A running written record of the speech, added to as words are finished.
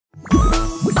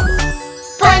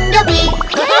Pandobi!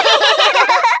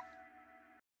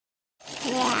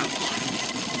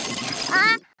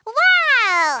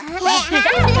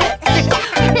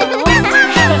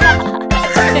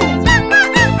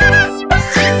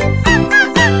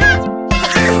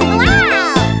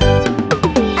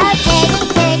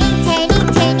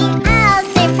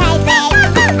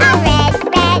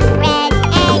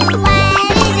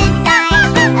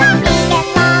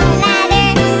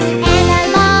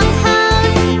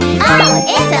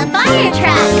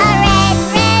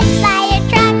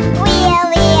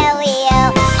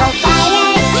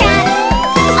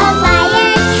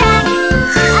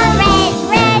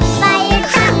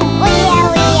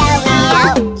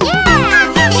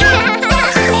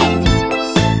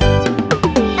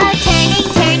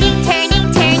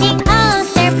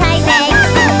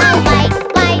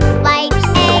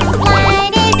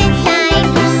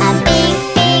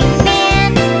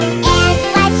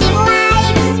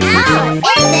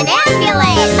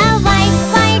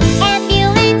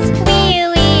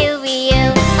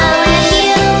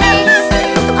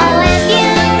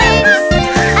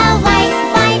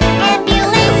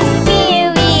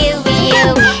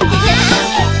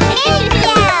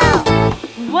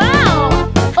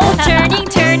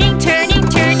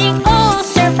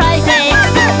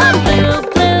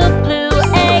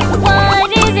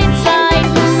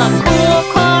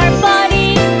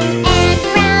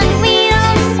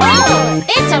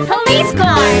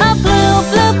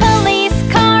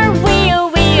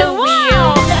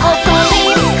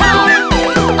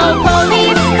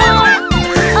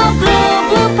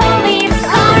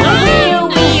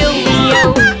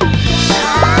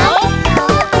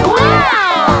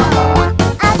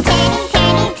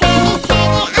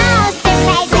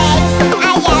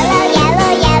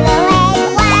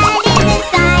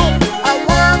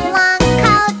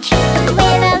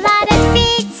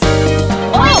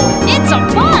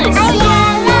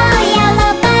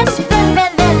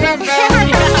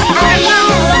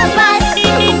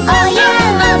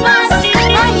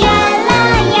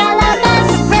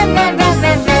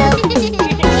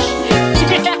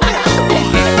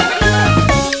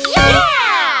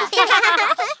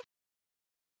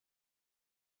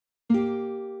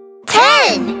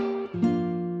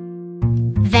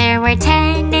 There were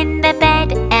 10 in the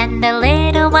bed, and the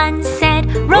little one said,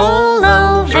 "Roll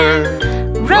over,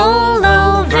 roll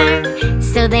over."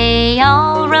 So they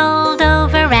all rolled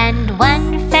over, and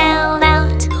one fell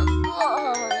out.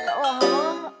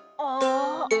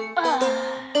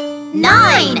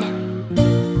 9!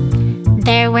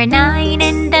 There were 9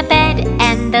 in the bed,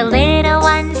 and the little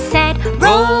one said,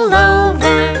 "Roll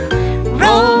over,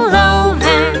 roll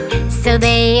over." So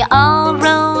they all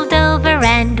rolled over,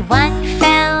 and one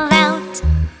fell out.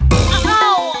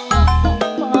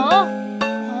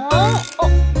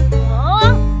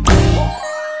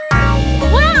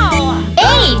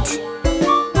 8!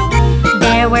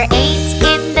 There were 8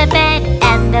 in the bed,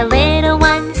 and the little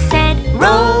one said,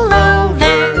 "Roll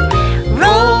over,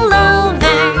 roll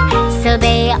over." So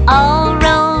they all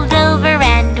rolled over,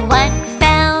 and one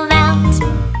fell out.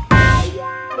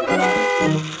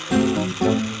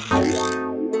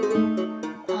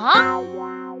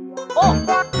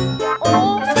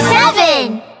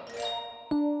 7!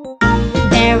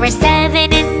 There were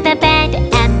 7 in the bed,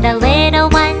 and the little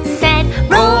one said,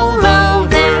 "Roll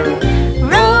over,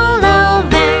 roll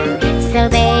over." So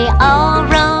they all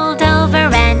rolled over,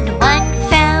 and one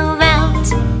fell out.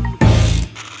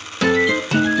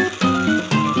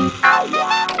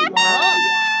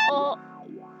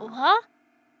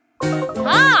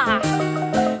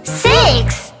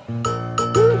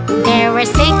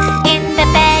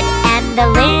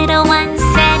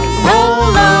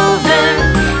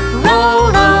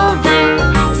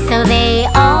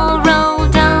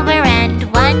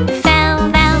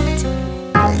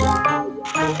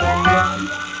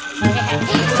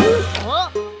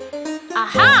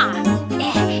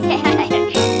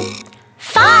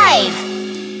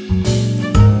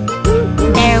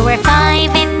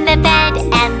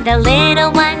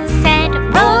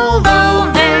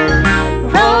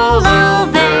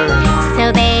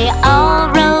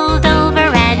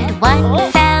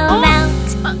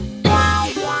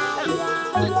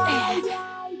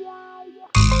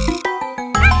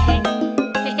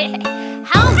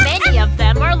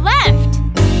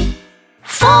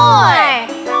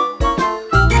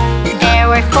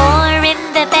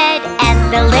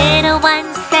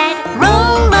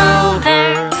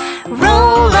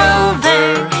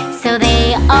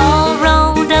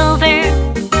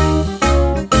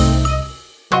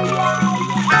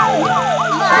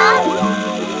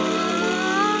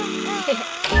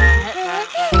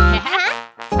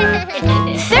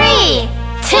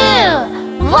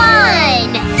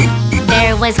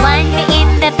 was one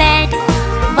in the bed,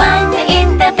 one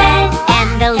in the bed,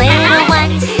 and the little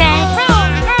one said,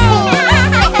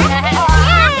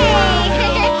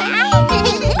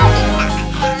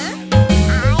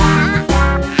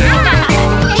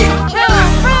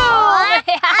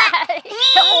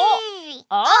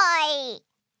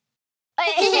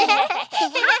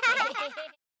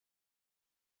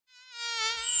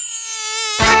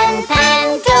 Pan,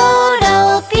 pan,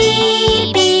 dodo,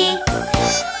 bee,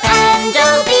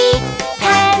 Pandobi,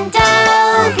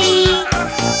 Pandobi.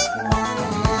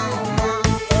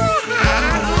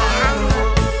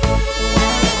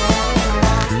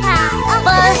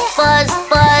 Buzz, buzz,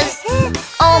 buzz,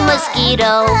 oh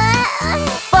mosquito.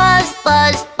 Buzz,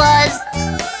 buzz, buzz,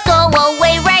 go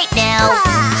away right now.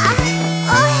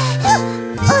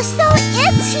 Oh, so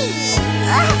itchy.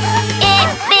 It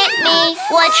bit me,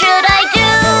 what should I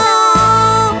do?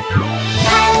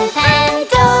 Pan, pan,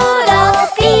 dodo,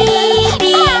 bee.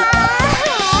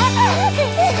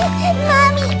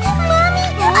 Mommy,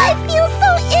 I feel so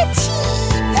itchy.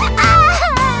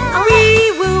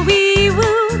 Wee-woo,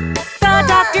 wee-woo, the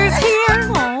doctor's here.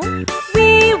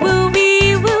 Wee-woo,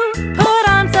 put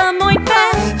on some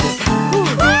ointment.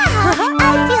 Wow, I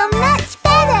feel much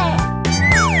better.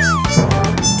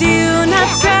 Do not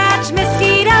scratch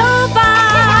mosquito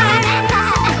bites.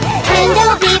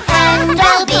 Pandobi,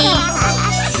 Pandobi.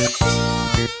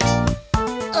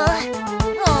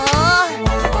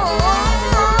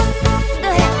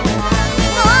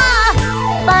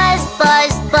 Buzz,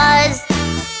 buzz, buzz,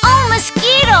 oh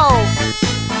mosquito.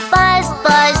 Buzz,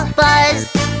 buzz, buzz,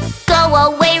 go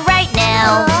away right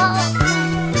now.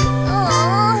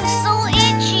 So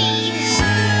itchy.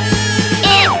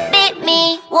 It bit me,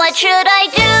 what should I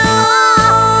do?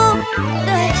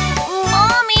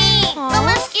 Mommy, the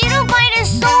mosquito bite is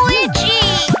so itchy.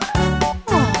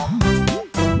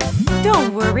 Don't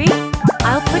worry,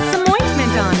 I'll put some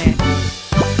ointment on it.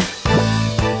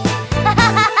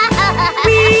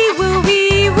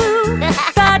 Wee-woo,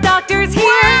 the doctor's here.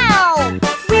 Wow!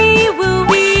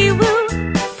 Wee-woo,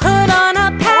 put on a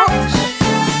patch.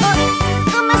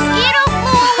 The mosquito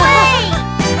flew away.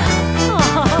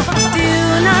 Do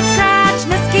not scratch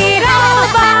mosquito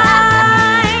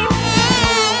bites.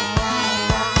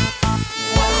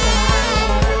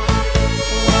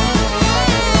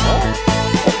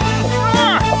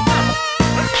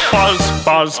 Buzz,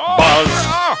 buzz, buzz,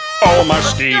 oh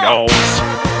mosquitoes.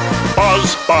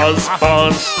 Buzz, buzz,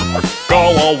 buzz, go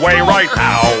away right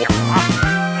now.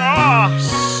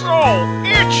 So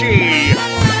itchy.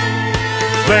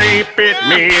 They bit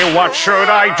me, what should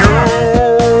I do?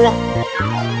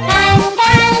 Pan,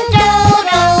 pan,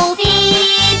 dodo, bee.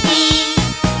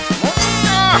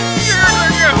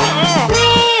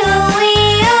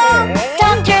 Wee-oo,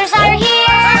 doctors are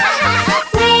here.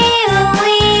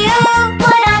 Wee-oo,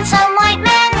 put on some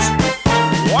ointment.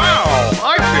 Wow,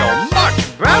 I feel much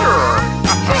better.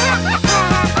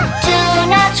 Do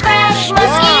not scratch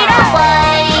mosquito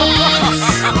bites.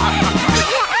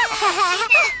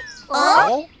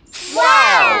 Oh,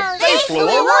 wow, they flew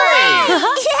away.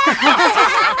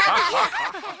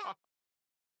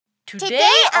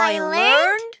 Today I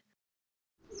learned.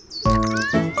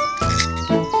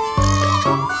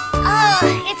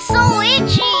 It's so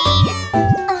itchy.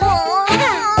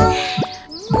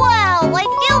 Wow, I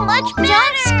feel much better.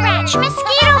 Don't scratch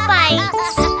mosquito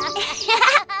bites.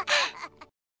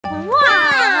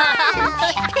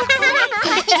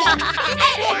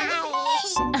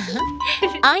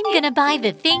 I'm gonna buy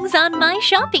the things on my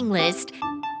shopping list.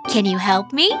 Can you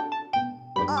help me?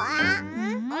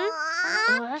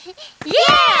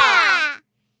 Yeah!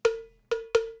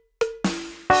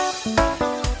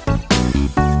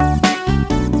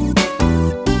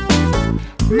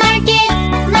 Market,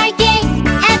 market,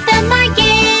 at the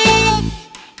market.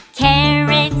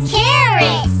 Carrots,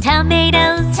 carrots.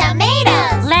 Tomatoes,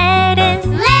 tomatoes. Lettuce,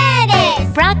 lettuce.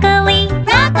 Broccoli,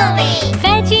 broccoli.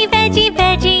 Veggie, veggie,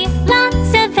 veggie.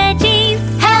 Lots of veggies.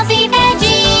 Healthy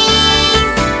veggies.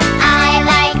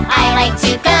 I like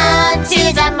to go to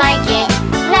the market.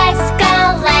 Let's go,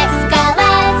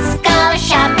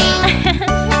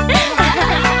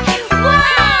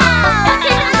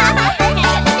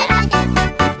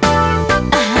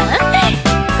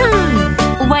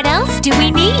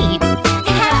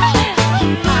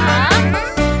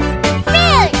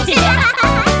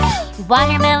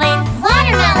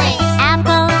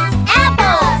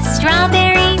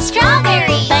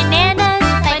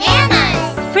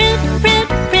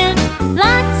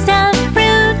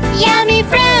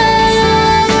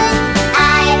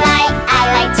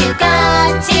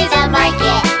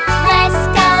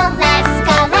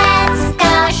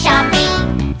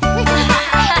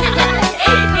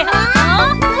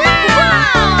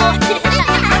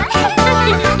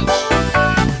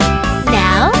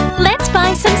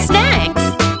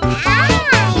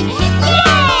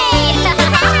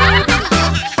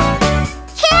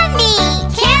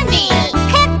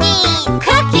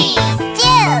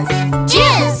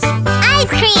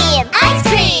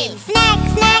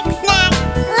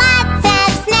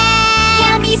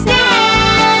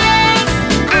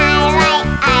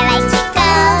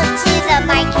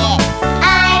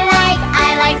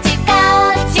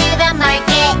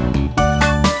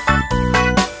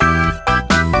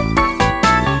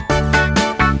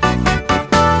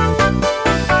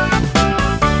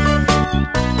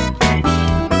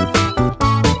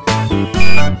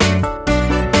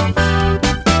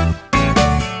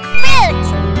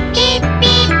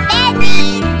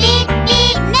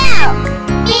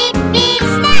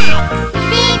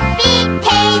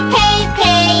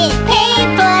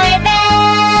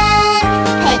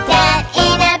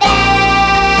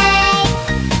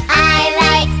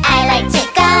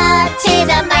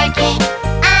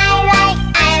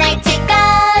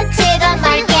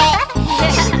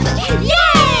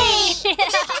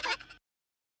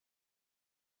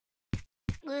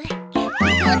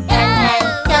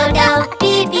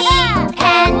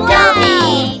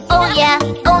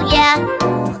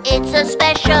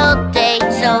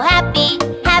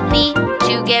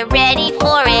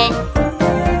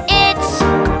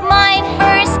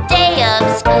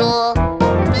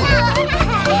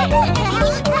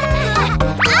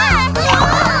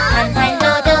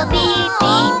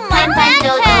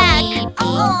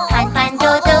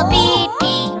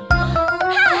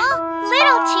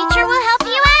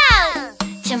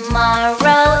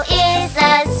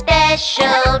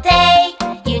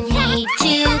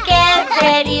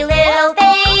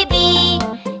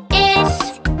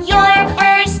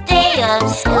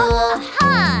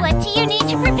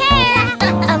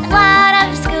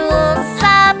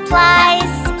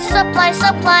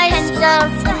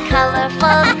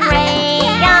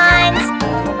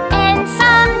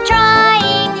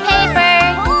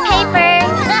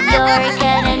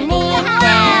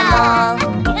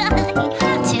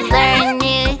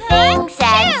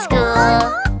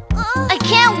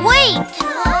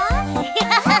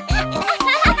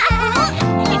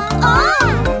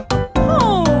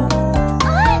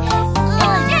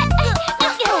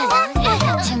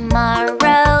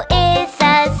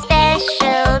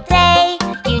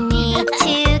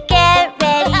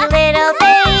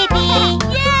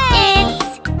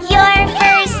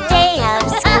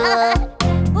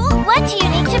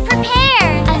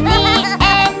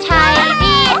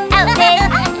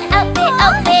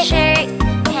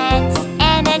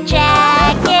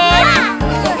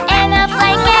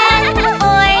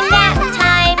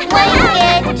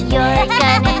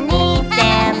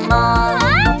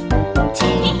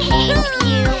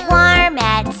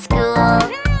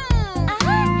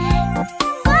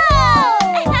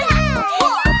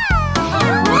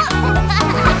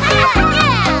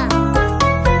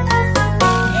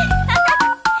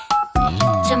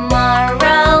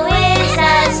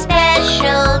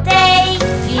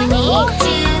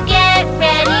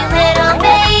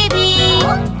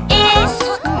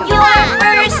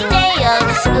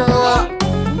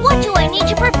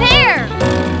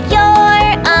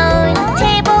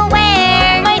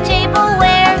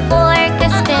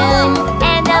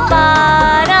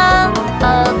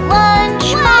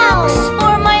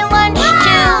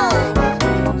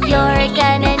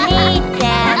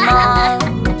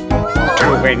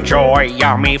 enjoy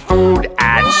yummy food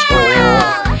at school.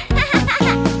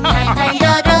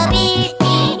 Pandobi,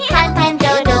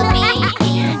 Pandobi,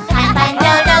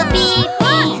 Pandobi.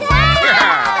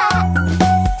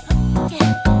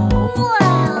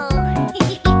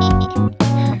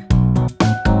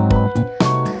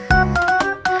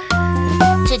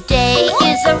 Today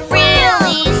is a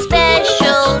really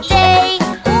special day.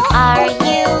 Are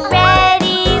you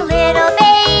ready, little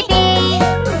baby?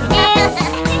 It's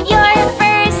your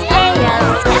first day of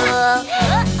school.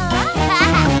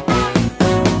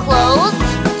 Clothes,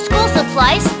 school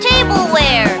supplies,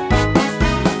 tableware.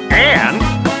 And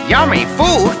yummy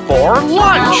food for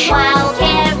lunch. Wow,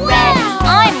 get ready.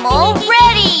 I'm all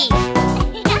ready.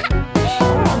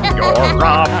 You're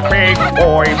a big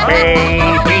boy,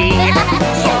 baby.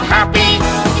 So